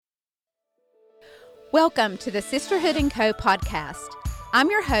Welcome to the Sisterhood Co Podcast. I'm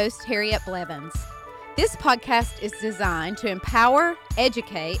your host, Harriet Blevins. This podcast is designed to empower,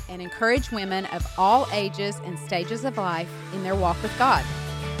 educate, and encourage women of all ages and stages of life in their walk with God.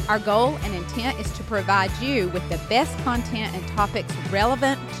 Our goal and intent is to provide you with the best content and topics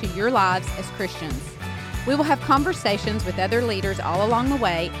relevant to your lives as Christians. We will have conversations with other leaders all along the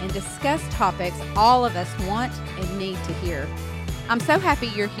way and discuss topics all of us want and need to hear. I'm so happy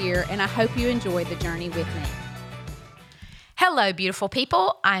you're here, and I hope you enjoy the journey with me. Hello, beautiful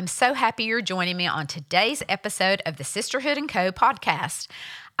people. I'm so happy you're joining me on today's episode of the Sisterhood Co Podcast.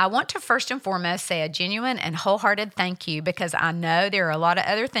 I want to first and foremost say a genuine and wholehearted thank you because I know there are a lot of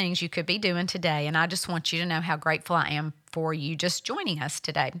other things you could be doing today, and I just want you to know how grateful I am for you just joining us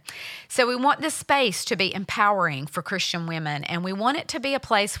today. So we want this space to be empowering for Christian women, and we want it to be a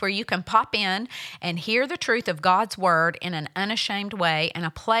place where you can pop in and hear the truth of God's word in an unashamed way, and a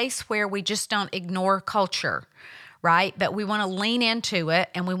place where we just don't ignore culture, right? But we want to lean into it,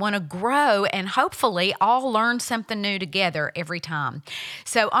 and we want to grow and hopefully all learn something new together every time.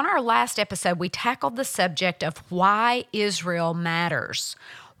 So on our last episode, we tackled the subject of why Israel matters.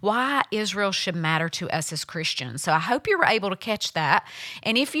 Why Israel should matter to us as Christians. So I hope you were able to catch that.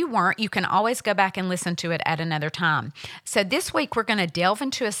 And if you weren't, you can always go back and listen to it at another time. So this week, we're going to delve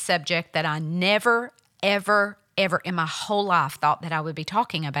into a subject that I never, ever in my whole life thought that I would be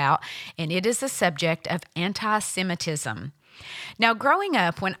talking about, and it is the subject of anti-Semitism. Now, growing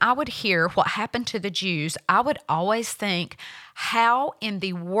up, when I would hear what happened to the Jews, I would always think, how in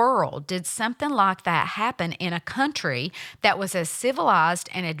the world did something like that happen in a country that was as civilized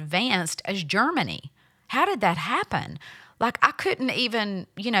and advanced as Germany? How did that happen? Like, I couldn't even,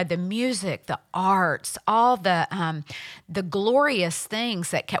 the music, the arts, all the glorious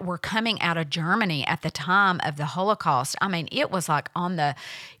things that were coming out of Germany at the time of the Holocaust. I mean, it was like on the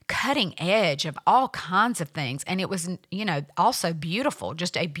cutting edge of all kinds of things. And it was, also beautiful,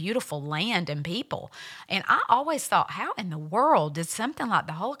 just a beautiful land and people. And I always thought, how in the world did something like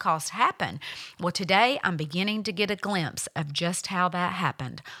the Holocaust happen? Well, today I'm beginning to get a glimpse of just how that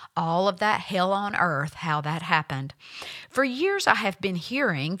happened. All of that hell on earth, how that happened. For years, I have been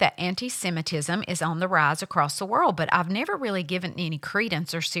hearing that anti-Semitism is on the rise across the world, but I've never really given any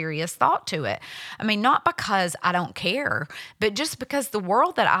credence or serious thought to it. I mean, not because I don't care, but just because the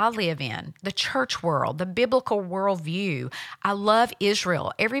world that I live in, the church world, the biblical worldview, I love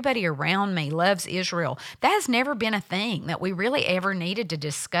Israel. Everybody around me loves Israel. That has never been a thing that we really ever needed to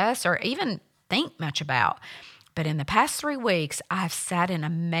discuss or even think much about. But in the past 3 weeks, I've sat in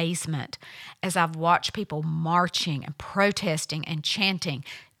amazement as I've watched people marching and protesting and chanting,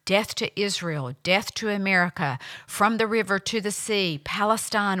 "Death to Israel, death to America, from the river to the sea,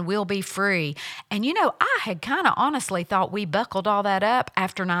 Palestine will be free." And I had kind of honestly thought we buckled all that up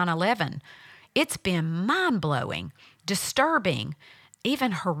after 9/11. It's been mind-blowing, disturbing,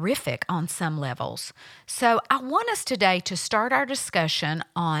 even horrific on some levels. So I want us today to start our discussion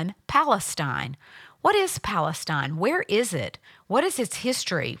on Palestine. What is Palestine? Where is it? What is its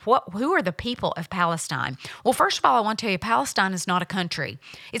history? Who are the people of Palestine? Well, first of all, I want to tell you, Palestine is not a country.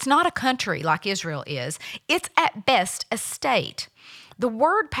 It's not a country like Israel is. It's at best a state. The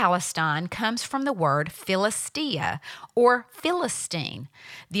word Palestine comes from the word Philistia or Philistine.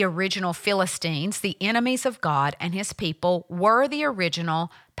 The original Philistines, the enemies of God and his people, were the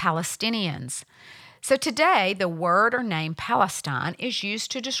original Palestinians. So today, the word or name Palestine is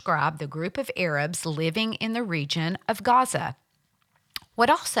used to describe the group of Arabs living in the region of Gaza. What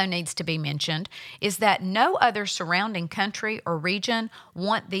also needs to be mentioned is that no other surrounding country or region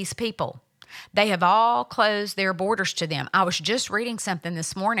want these people. They have all closed their borders to them. I was just reading something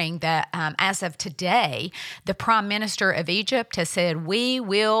this morning that as of today, the Prime Minister of Egypt has said, we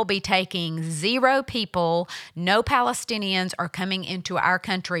will be taking 0 people. No Palestinians are coming into our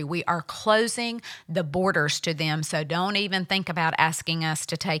country. We are closing the borders to them, so don't even think about asking us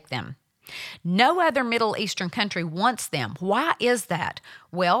to take them. No other Middle Eastern country wants them. Why is that?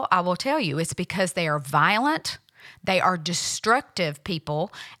 Well, I will tell you, it's because they are violent. They are destructive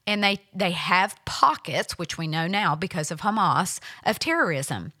people, and they have pockets, which we know now because of Hamas, of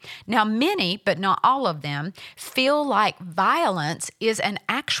terrorism. Now, many, but not all of them, feel like violence is an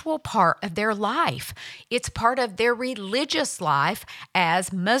actual part of their life. It's part of their religious life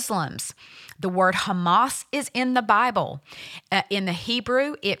as Muslims. The word Hamas is in the Bible. In the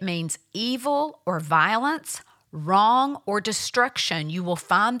Hebrew, it means evil or violence, wrong or destruction. You will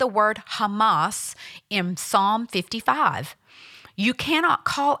find the word Hamas in Psalm 55. You cannot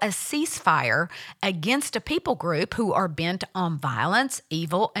call a ceasefire against a people group who are bent on violence,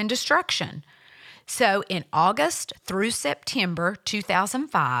 evil, and destruction. So in August through September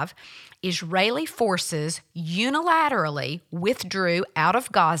 2005, Israeli forces unilaterally withdrew out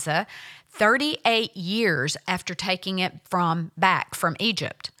of Gaza 38 years after taking it back from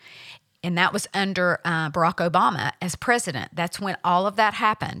Egypt. And that was under Barack Obama as president. That's when all of that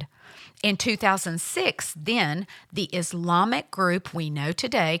happened. In 2006, then, the Islamic group we know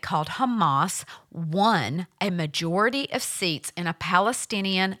today called Hamas won a majority of seats in a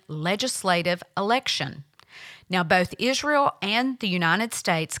Palestinian legislative election. Now, both Israel and the United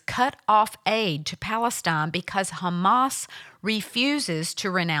States cut off aid to Palestine because Hamas refuses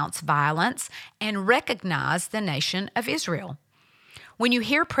to renounce violence and recognize the nation of Israel. When you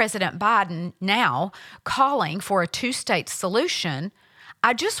hear President Biden now calling for a two-state solution,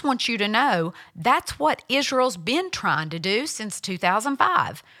 I just want you to know that's what Israel's been trying to do since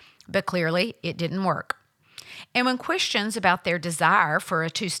 2005, but clearly it didn't work. And when questions about their desire for a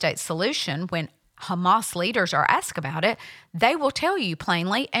two-state solution, when Hamas leaders are asked about it, they will tell you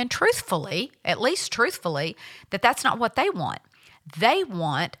plainly and truthfully, at least truthfully, that that's not what they want. They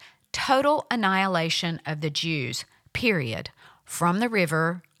want total annihilation of the Jews, period, from the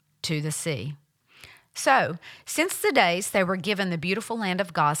river to the sea. So, since the days they were given the beautiful land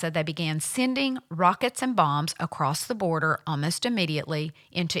of Gaza, they began sending rockets and bombs across the border almost immediately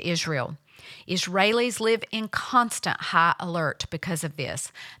into Israel. Israelis live in constant high alert because of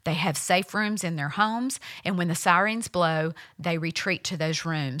this. They have safe rooms in their homes, and when the sirens blow, they retreat to those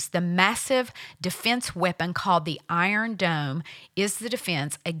rooms. The massive defense weapon called the Iron Dome is the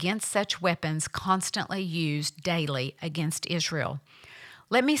defense against such weapons constantly used daily against Israel.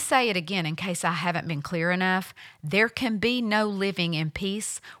 Let me say it again in case I haven't been clear enough. There can be no living in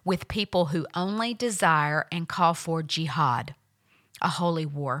peace with people who only desire and call for jihad, a holy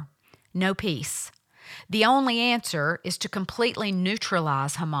war. No peace. The only answer is to completely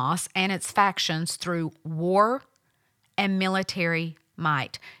neutralize Hamas and its factions through war and military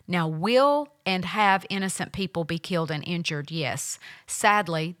might. Now, will and have innocent people be killed and injured? Yes.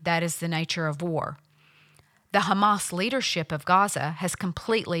 Sadly, that is the nature of war. The Hamas leadership of Gaza has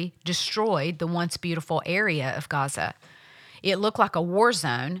completely destroyed the once beautiful area of Gaza. It looked like a war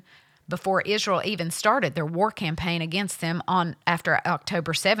zone before Israel even started their war campaign against them after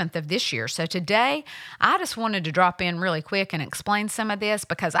October 7th of this year. So today, I just wanted to drop in really quick and explain some of this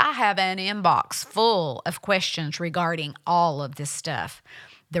because I have an inbox full of questions regarding all of this stuff.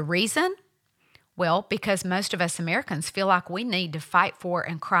 The reason? Well, because most of us Americans feel like we need to fight for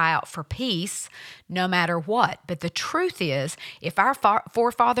and cry out for peace no matter what. But the truth is, if our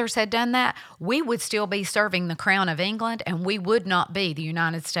forefathers had done that, we would still be serving the crown of England and we would not be the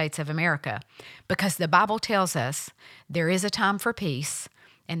United States of America. Because the Bible tells us there is a time for peace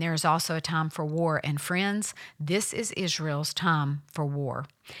and there is also a time for war. And friends, this is Israel's time for war.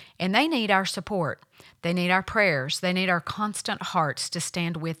 And they need our support. They need our prayers. They need our constant hearts to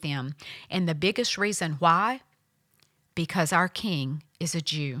stand with them. And the biggest reason why? Because our King is a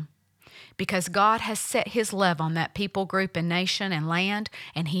Jew. Because God has set his love on that people group and nation and land,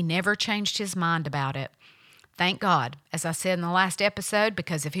 and he never changed his mind about it. Thank God, as I said in the last episode,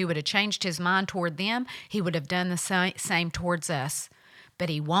 because if he would have changed his mind toward them, he would have done the same towards us. But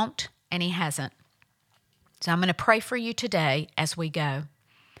he won't, and he hasn't. So I'm going to pray for you today as we go.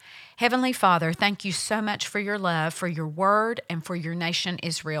 Heavenly Father, thank you so much for your love, for your word, and for your nation,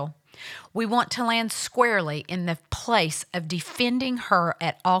 Israel. We want to land squarely in the place of defending her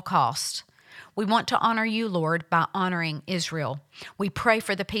at all costs. We want to honor you, Lord, by honoring Israel. We pray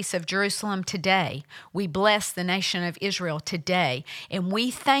for the peace of Jerusalem today. We bless the nation of Israel today. And we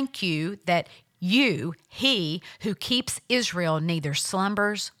thank you that you, he who keeps Israel, neither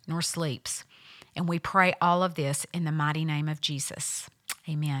slumbers nor sleeps. And we pray all of this in the mighty name of Jesus.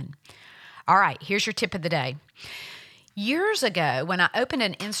 Amen. All right, here's your tip of the day. Years ago, when I opened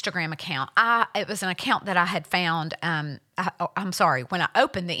an Instagram account, it was an account that I had found. When I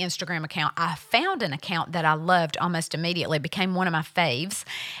opened the Instagram account, I found an account that I loved almost immediately. It became one of my faves.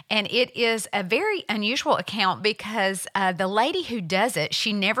 And it is a very unusual account because the lady who does it,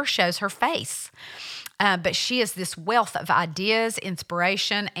 she never shows her face. But she is this wealth of ideas,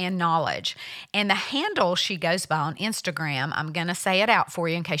 inspiration, and knowledge. And the handle she goes by on Instagram, I'm going to say it out for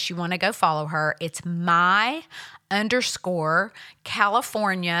you in case you want to go follow her. It's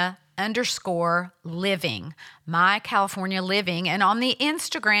my_California_living. My California Living. And on the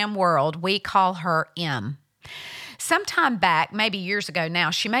Instagram world, we call her M. Sometime back, maybe years ago now,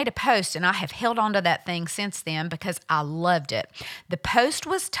 she made a post, and I have held on to that thing since then because I loved it. The post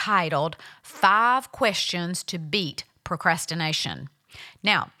was titled 5 Questions to Beat Procrastination.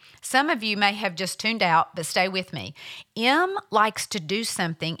 Now, Some of you may have just tuned out, but stay with me. M likes to do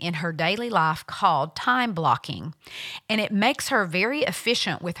something in her daily life called time blocking, and it makes her very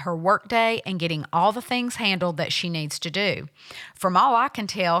efficient with her workday and getting all the things handled that she needs to do. From all I can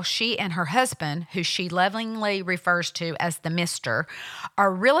tell, she and her husband, who she lovingly refers to as the Mister,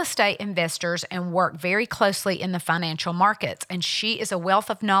 are real estate investors and work very closely in the financial markets, and she is a wealth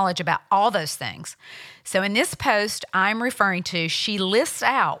of knowledge about all those things. So in this post I'm referring to, she lists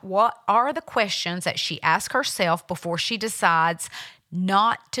out what are the questions that she asks herself before she decides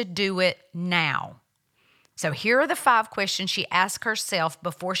not to do it now. So here are the 5 questions she asks herself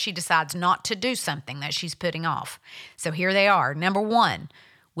before she decides not to do something that she's putting off. So here they are. Number 1,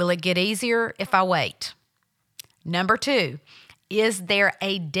 will it get easier if I wait? Number 2, is there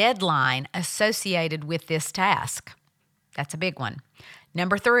a deadline associated with this task? That's a big one.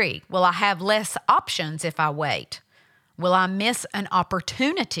 Number 3, will I have less options if I wait? Will I miss an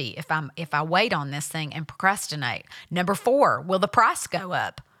opportunity if I wait on this thing and procrastinate? Number 4, will the price go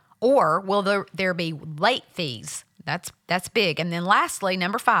up? Or will there be late fees? That's big. And then lastly,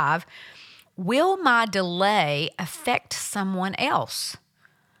 number 5, will my delay affect someone else?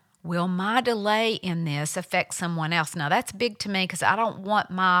 Will my delay in this affect someone else? Now, that's big to me because I don't want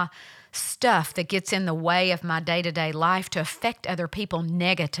my stuff that gets in the way of my day-to-day life to affect other people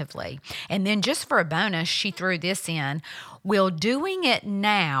negatively. And then just for a bonus, she threw this in. Will doing it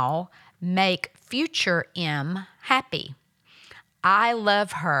now make future M happy? I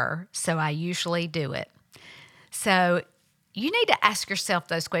love her, so I usually do it. So you need to ask yourself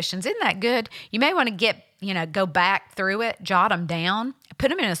those questions. Isn't that good? You may want to go back through it, jot them down, put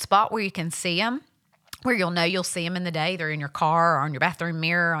them in a spot where you can see them, where you'll see them in the day. They're in your car or on your bathroom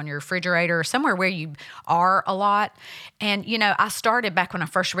mirror, on your refrigerator, or somewhere where you are a lot. And, I started back when I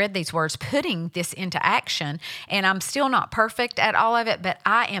first read these words, putting this into action, and I'm still not perfect at all of it, but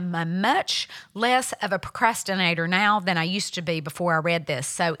I am a much less of a procrastinator now than I used to be before I read this.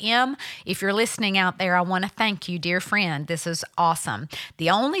 So, M, if you're listening out there, I want to thank you, dear friend. This is awesome. The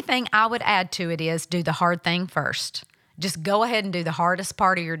only thing I would add to it is do the hard thing first. Just go ahead and do the hardest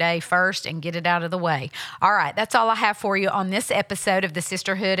part of your day first and get it out of the way. All right, that's all I have for you on this episode of the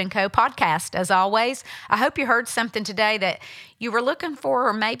Sisterhood Co Podcast. As always, I hope you heard something today that you were looking for,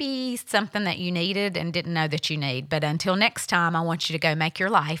 or maybe something that you needed and didn't know that you need. But until next time, I want you to go make your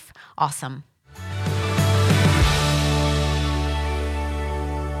life awesome.